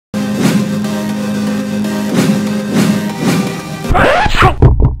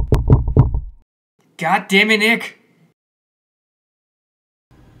God damn it, Nick!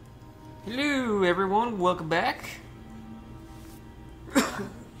 Hello everyone, welcome back.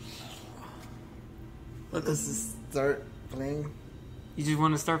 Let's just start playing. You just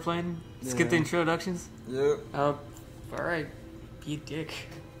want to start playing? Skip the introductions? Yep. Oh, alright. Be a dick.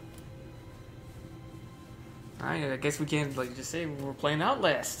 Alright, I guess we can just say we're playing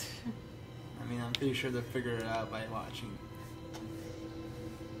Outlast. I mean, I'm pretty sure they'll figure it out by watching.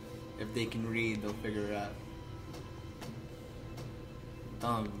 If they can read, they'll figure it out.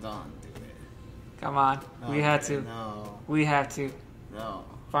 Don't do it. Come on, No, we had to. No. We have to. No.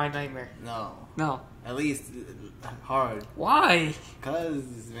 Find Nightmare. No. No. At least hard. Why? Cause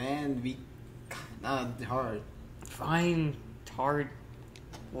man, not hard. Find hard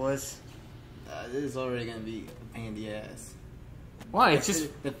was. This is already gonna be a pain in the ass. Why? It's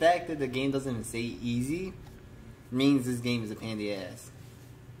just the fact that the game doesn't even say easy means this game is a pain in the ass.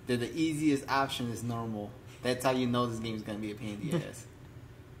 That the easiest option is normal. That's how you know this game is gonna be a pain in the ass.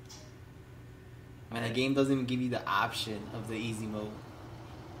 When a game doesn't even give you the option of the easy mode.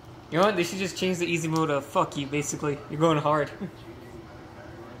 You know what? They should just change the easy mode to fuck you. Basically, you're going hard.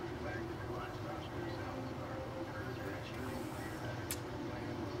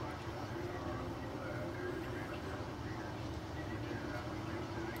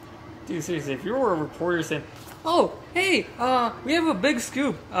 Dude, seriously, if you were a reporter saying, "Oh, hey, we have a big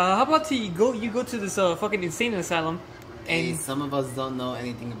scoop. How about you go to this fucking insane asylum?" And Hey, some of us don't know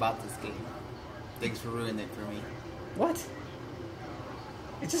anything about this game. Thanks for ruining it for me. what?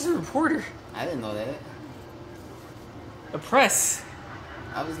 It's just a reporter. I didn't know that. The press.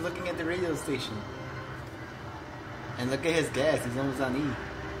 I was looking at the radio station. And look at his gas, he's almost on E.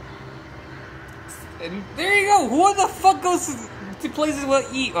 And there you go. Who the fuck goes to places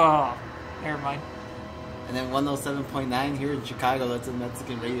with eat? Oh, never mind. And then 107.9 here in Chicago, that's a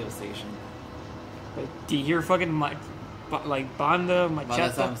Mexican radio station. But do you hear fucking banda, Well, that's what I'm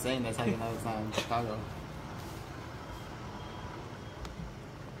machata? saying, that's how you know it's not in Chicago.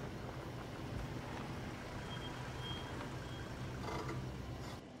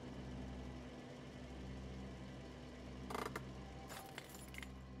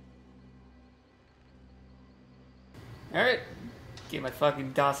 Alright. Get my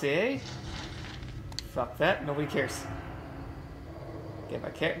fucking dossier. Fuck that. Nobody cares.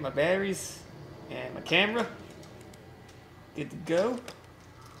 Get my batteries. And my camera. Good to go.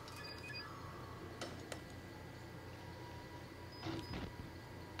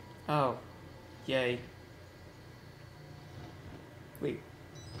 Oh. Yay. Wait.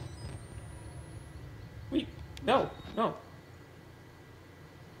 Wait. No. No.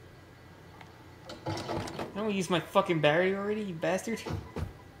 Don't use my fucking battery already, you bastard.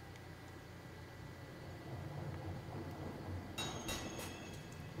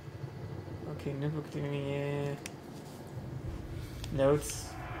 Okay, notebook doing, yeah. Notes.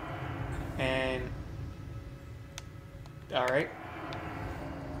 And... Alright.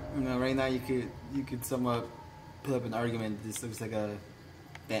 You know, right now you could somewhat put up an argument. This looks like a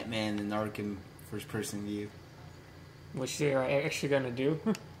Batman and Arkham first person view. Which they are actually gonna do.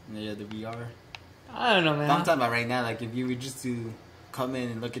 Yeah, the VR. I don't know, man. I'm talking about right now, like if you were just to come in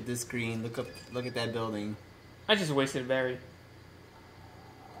and look at this screen, look at that building. I just wasted a battery.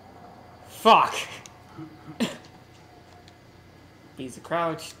 Fuck! B's to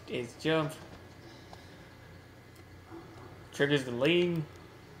crouch, A's to jump. Triggers the lean.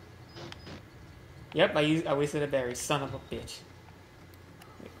 Yep, I wasted a battery, son of a bitch.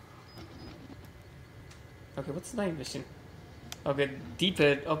 Wait. Okay, what's the night mission? Okay,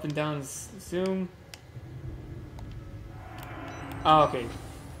 D-pad, up and down, zoom. Oh, okay.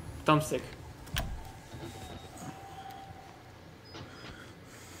 Thumbstick.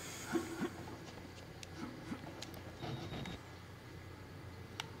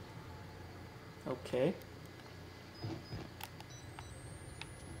 Okay.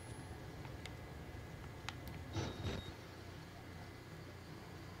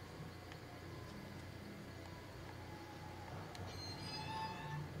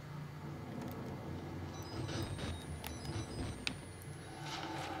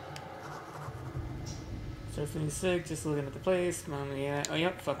 Start feeling sick, just looking at the place. Come on, yeah. Oh,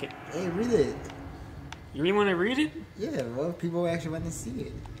 yep, fuck it. Hey, read it. You really want to read it? Yeah, well, people actually want to see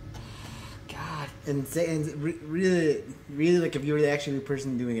it. God. And say and really like if you were the actual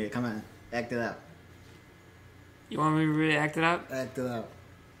person doing it. Come on, act it out. You want me to really act it out? Act it out.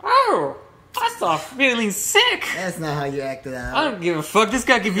 Oh! I start feeling sick! That's not how you act it out. I don't give a fuck. This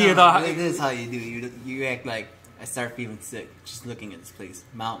guy could be This is how you do it. You act like, I start feeling sick just looking at this place.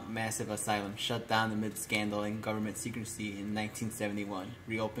 Mount Massive Asylum, shut down amid scandal and government secrecy in 1971.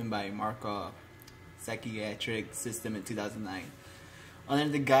 Reopened by Mark psychiatric system in 2009. Under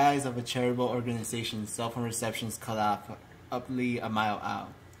the guise of a charitable organization, cell phone receptions cut off uply a mile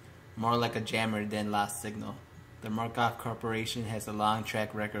out, more like a jammer than lost signal. The Markov Corporation has a long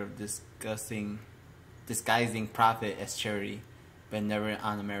track record of disguising profit as charity, but never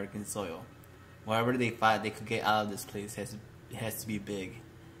on American soil. Whatever they thought they could get out of this place has to be big.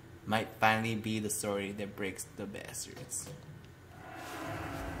 Might finally be the story that breaks the bastards.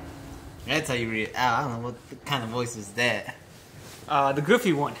 That's how you read it out. I don't know what kind of voice is that. The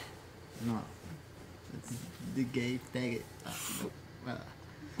goofy one. No. It's the gay faggot.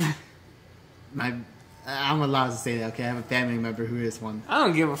 I'm allowed to say that, okay? I have a family member who is one. I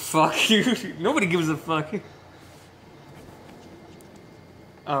don't give a fuck. Nobody gives a fuck.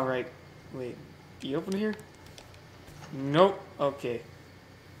 Alright. Wait. You open here? Nope. Okay.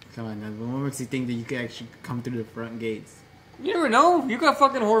 Come on, man. What makes you think that you can actually come through the front gates? You never know. You got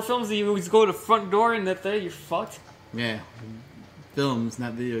fucking horror films that you always go to the front door and that there you're fucked. Yeah. Films,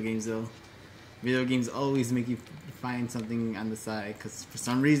 not video games, though. Video games always make you find something on the side, because for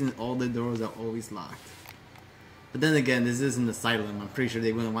some reason all the doors are always locked. But then again, this is an asylum. I'm pretty sure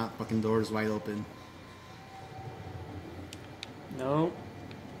they wouldn't want fucking doors wide open. No.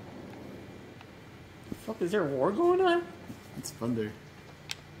 Fuck, is there a war going on? It's thunder.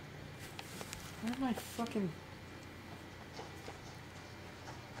 Where am I fucking...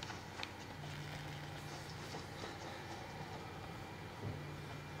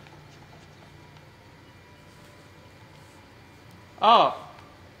 Oh,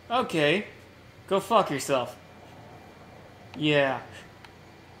 okay. Go fuck yourself. Yeah.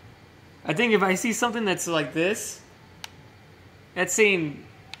 I think if I see something that's like this, that's saying,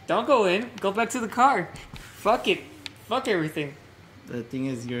 don't go in, go back to the car. Fuck it. Fuck everything. The thing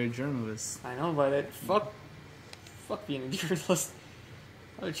is, you're a journalist. I know about it. Fuck being a journalist.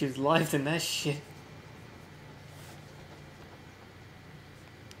 I would choose life than that shit.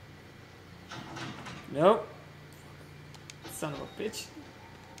 Nope. Son of a bitch.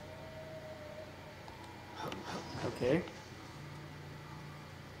 Okay.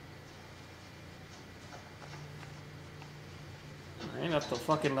 Alright, up the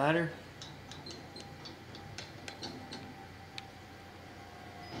fucking ladder.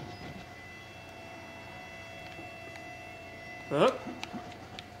 Up.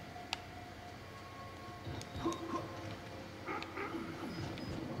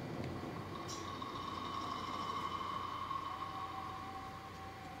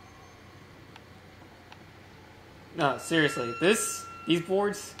 No, seriously, these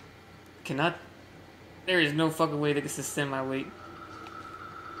boards cannot, there is no fucking way they can sustain my weight.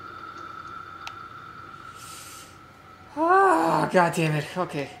 Ah, god damn it,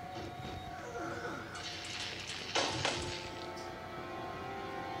 okay.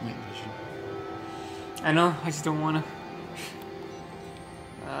 I know, I just don't wanna.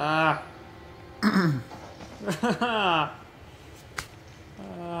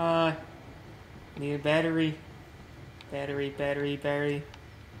 Need a battery. Battery.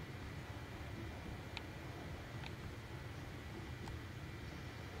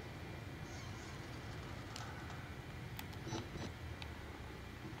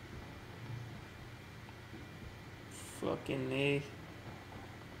 Fucking A.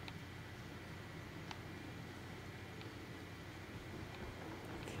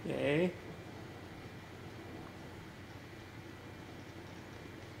 Okay.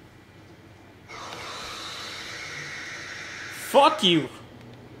 Fuck you!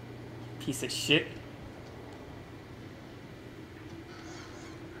 Piece of shit.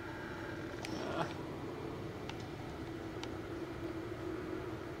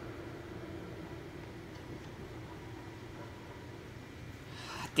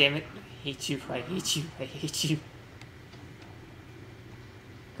 Damn it. I hate you.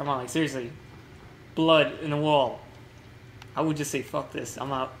 Come on, like seriously. Blood in the wall. I would just say fuck this.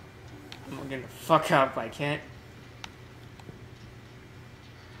 I'm out. I'm getting the fuck out if I can't.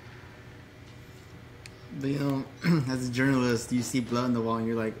 But you know, as a journalist, you see blood on the wall and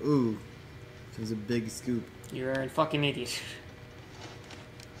you're like, ooh, there's a big scoop. You're a fucking idiot.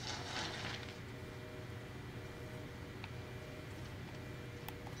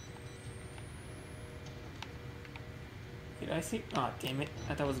 Did I see? Oh, damn it.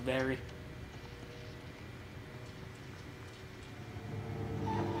 I thought it was Barry.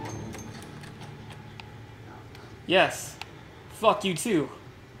 Yes. Fuck you too.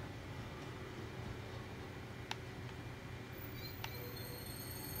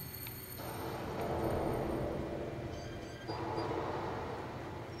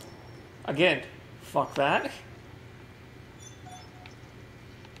 Again, fuck that.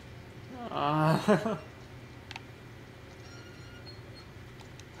 Uh,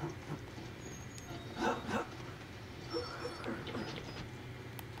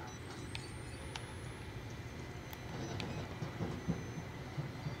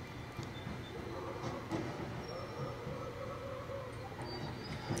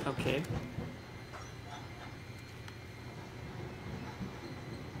 okay.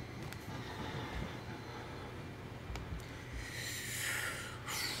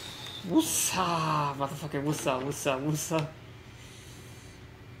 Wussa, motherfucker, wussa, wussa, wussa.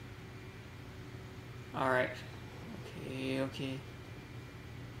 Alright. Okay, okay.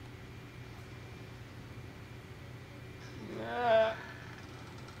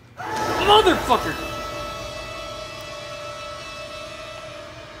 Motherfucker!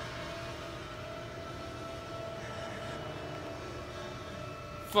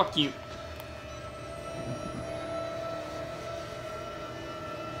 Fuck you.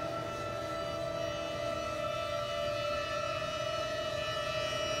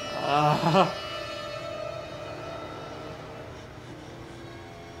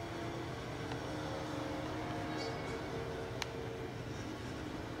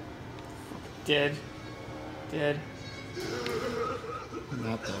 Dead. Dead.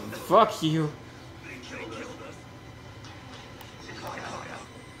 Not dead. Fuck you.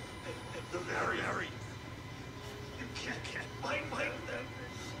 Hurry. You can't fight them.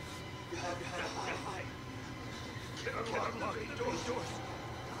 You have to hide. Can't unlock the doors.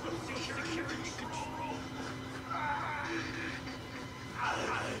 Security control.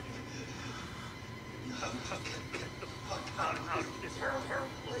 You have to get the fuck out of this.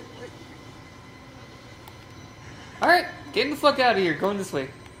 Alright, getting the fuck out of here. Going this way.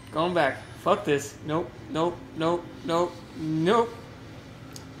 Going back. Fuck this. Nope.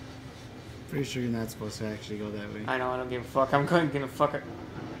 Pretty sure you're not supposed to actually go that way. I know, I don't give a fuck. I'm gonna fuck it.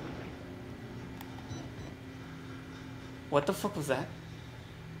 What the fuck was that?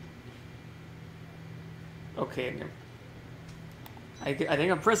 Okay, I think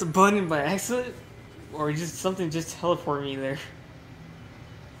I pressed a button by accident, or just something just teleported me there.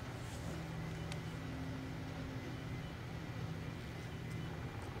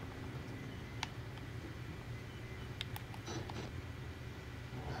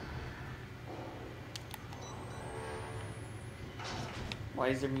 Why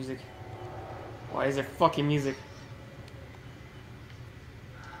is there music? Why is there fucking music?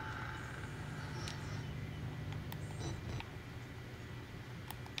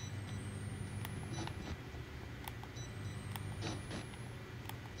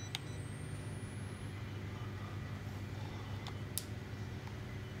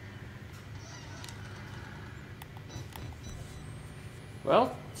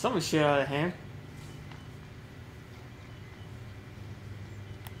 Well, something shit out of hand.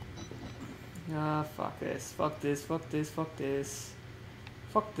 Ah, fuck this. Fuck this. Fuck this. Fuck this.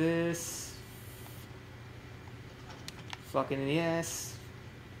 Fuck this. Fucking yes.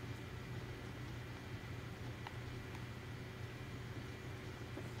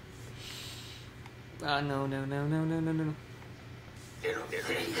 Ah, no.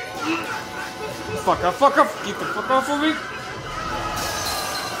 Fuck off. Get the fuck off of me.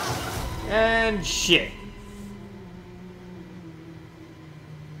 And shit.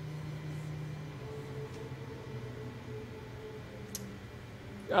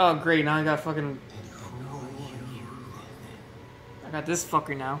 Oh, great. Now I got fucking... I got this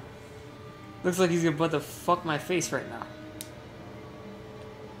fucker now. Looks like he's about to fuck my face right now.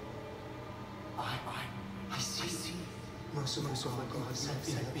 I see. Most of us are God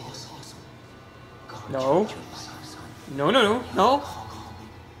said be awesome. No.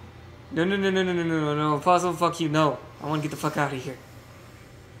 No. Fossil, fuck you. No. I want to get the fuck out of here.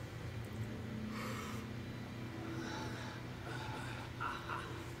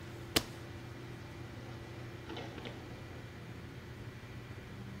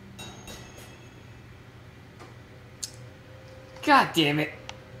 God damn it.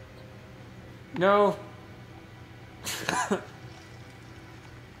 No.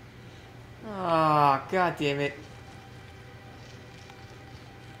 Ah, god damn it.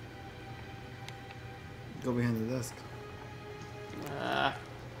 Go behind the desk.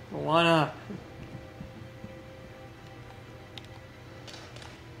 Wanna.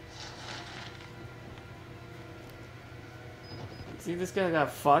 See, this guy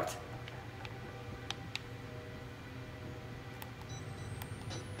got fucked.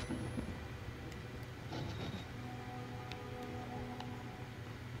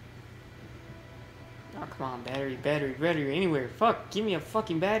 Oh, come on, battery, anywhere. Fuck, give me a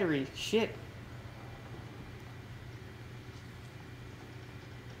fucking battery. Shit.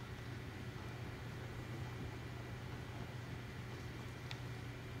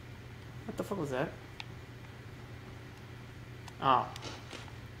 the fuck was that? Oh.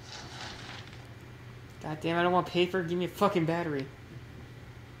 God damn, I don't want paper. Give me a fucking battery.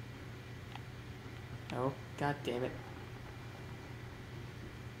 Oh, god damn it.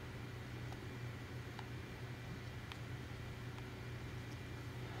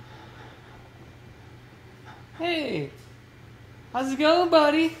 Hey! How's it going,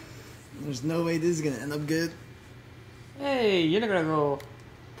 buddy? There's no way this is gonna end up good. Hey, you're not gonna go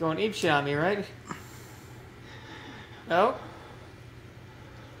and ape shit on me, right? Oh.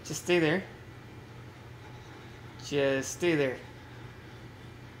 Just stay there. Just stay there.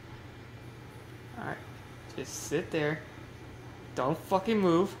 Alright. Just sit there. Don't fucking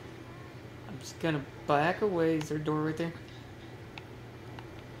move. I'm just gonna back away. Is there a door right there?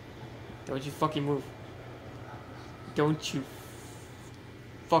 Don't you fucking move. Don't you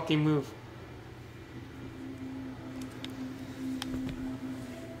fucking move.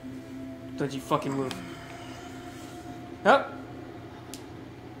 Don't you fucking move. Oh.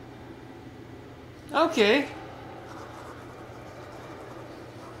 Okay.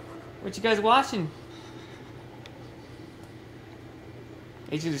 What you guys watching?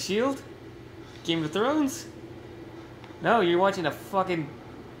 Age of the Shield? Game of Thrones? No, you're watching a fucking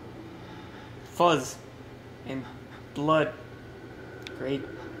fuzz and blood. Great.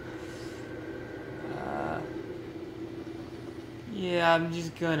 Yeah, I'm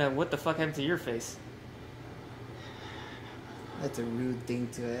just gonna... What the fuck happened to your face? That's a rude thing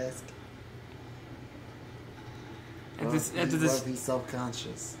to ask. After Be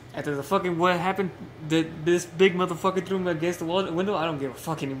self-conscious. After the fucking what happened, this big motherfucker threw him against the window. I don't give a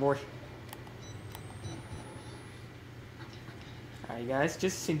fuck anymore. Alright, guys,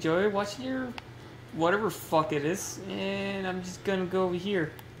 just enjoy watching your whatever fuck it is, and I'm just gonna go over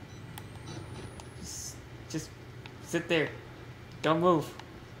here. Just sit there. Don't move.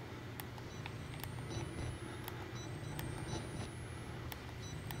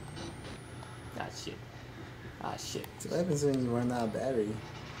 Ah shit. Ah shit. So what happens when you run out of battery?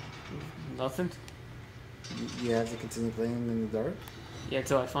 Nothing. You have to continue playing in the dark? Yeah,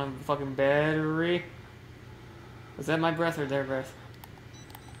 until I find the fucking battery. Was that my breath or their breath?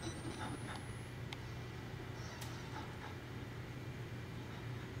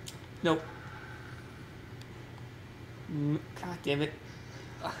 Nope. God damn it.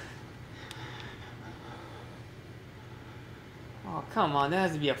 Ugh. Oh, come on. There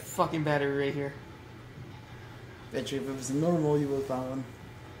has to be a fucking battery right here. Bet you if it was normal, you would have found one.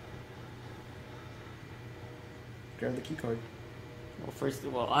 Grab the key card.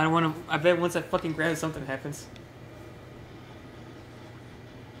 Well, I don't want to. I bet once I fucking grab it, something happens.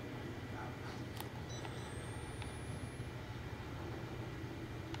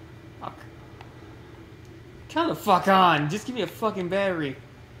 Fuck. Come the fuck on. Just give me a fucking battery.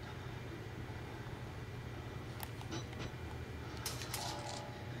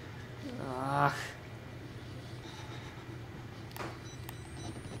 Ugh.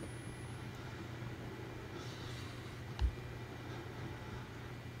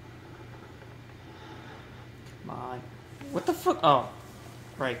 Come on. What the fuck? Oh.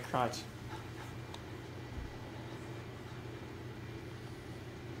 Right, crotch.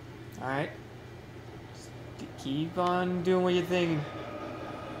 Alright. Keep on doing what you're thinking.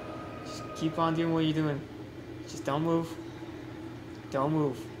 Just keep on doing what you're doing. Just don't move. Don't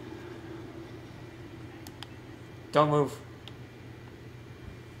move. Don't move.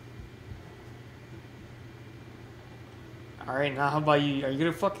 Alright, now how about you? Are you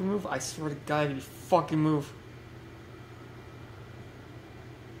gonna fucking move? I swear to God, you fucking move.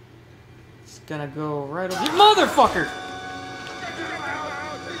 Just gonna go right over. You motherfucker!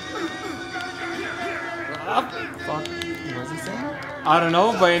 Fuck. What was he saying? I don't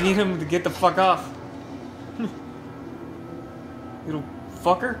know, but I need him to get the fuck off. Little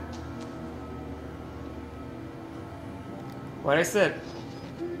fucker. What I said.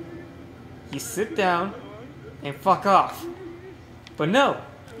 You sit down and fuck off. But no,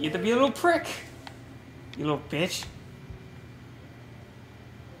 you have to be a little prick. You little bitch.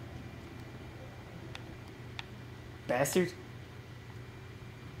 Bastard.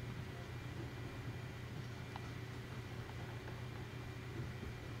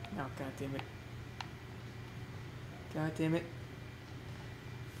 Oh, god damn it. God damn it.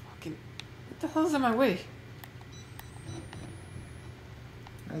 Fucking. What the hell's in my way?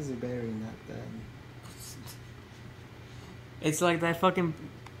 How's the battery not dead? It's like that fucking.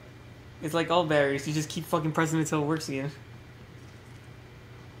 It's like all batteries. You just keep fucking pressing it until it works again.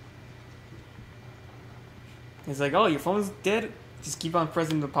 It's like, oh, your phone's dead? Just keep on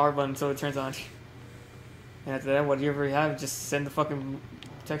pressing the power button until it turns on. And after that, whatever you have, just send the fucking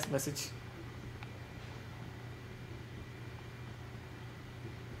text message.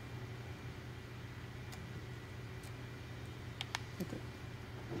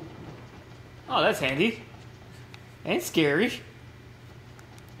 Oh, that's handy. And scary.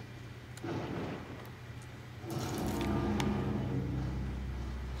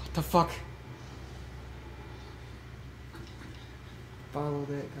 What the fuck? Follow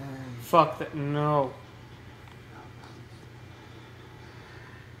that guy. Fuck that. No.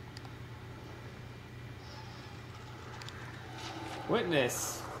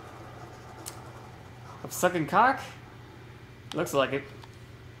 Witness. Of sucking cock? Looks like it.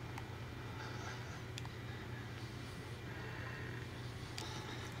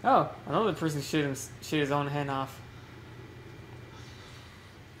 Oh, another person shit his own hand off.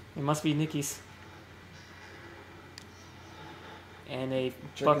 It must be Nikki's. And a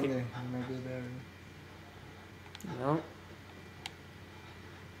bucket. There. Maybe there. No.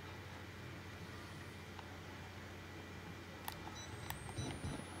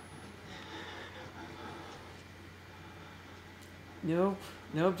 Nope.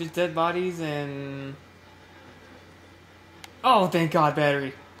 Nope, just dead bodies and... Oh, thank God,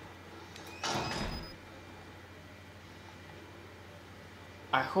 battery.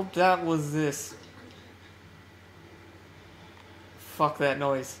 I hope that was this. Fuck that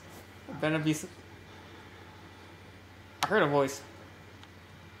noise. It better be... I heard a voice.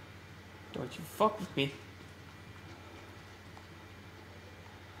 Don't you fuck with me.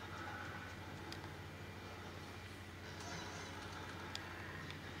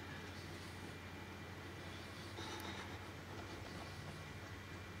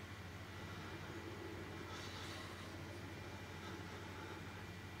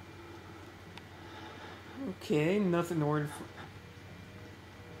 Okay, nothing to worry for.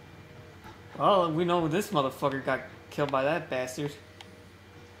 Well, we know this motherfucker got killed by that bastard.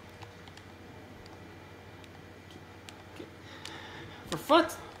 For fun,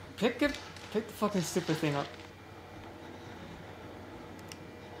 pick the fucking stupid thing up.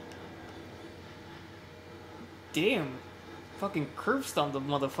 Damn, fucking curb stomped the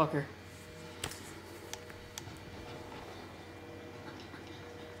motherfucker.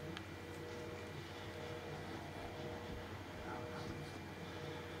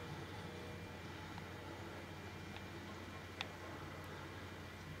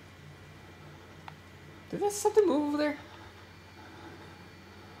 Did that something move over there?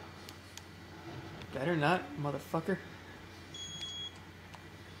 Better not, motherfucker.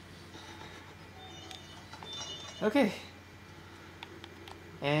 Okay.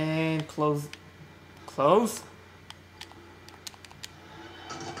 And close. Close?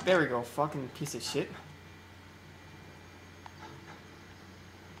 There we go, fucking piece of shit.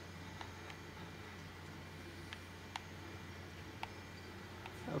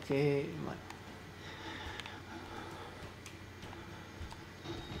 Okay, my...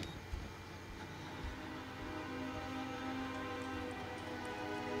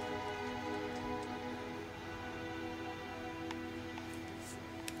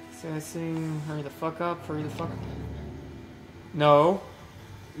 Assessing, hurry the fuck up, hurry the fuck up. No.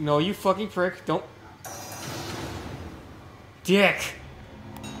 No, you fucking prick, don't. Dick!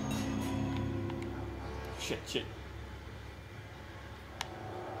 Shit.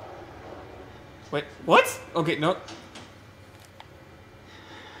 Wait, what? Okay, no.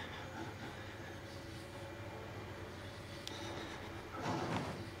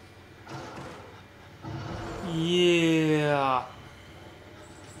 Yeah.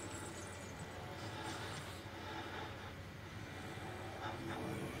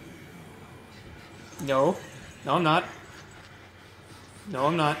 No. No, I'm not. No,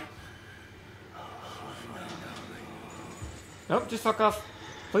 I'm not. Nope, just fuck off.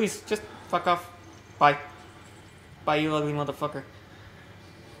 Please, just fuck off. Bye. Bye, you ugly motherfucker.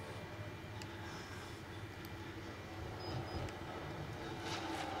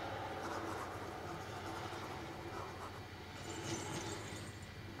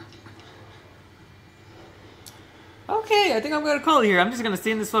 Okay, I think I'm gonna call it here. I'm just gonna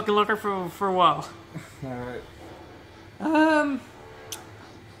stay in this fucking locker for a while. Alright.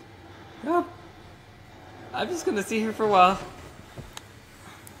 Nope. I'm just gonna stay here for a while.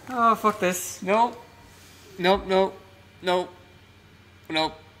 Oh, fuck this. Nope. Nope.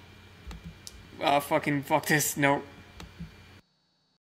 Fucking fuck this. Nope.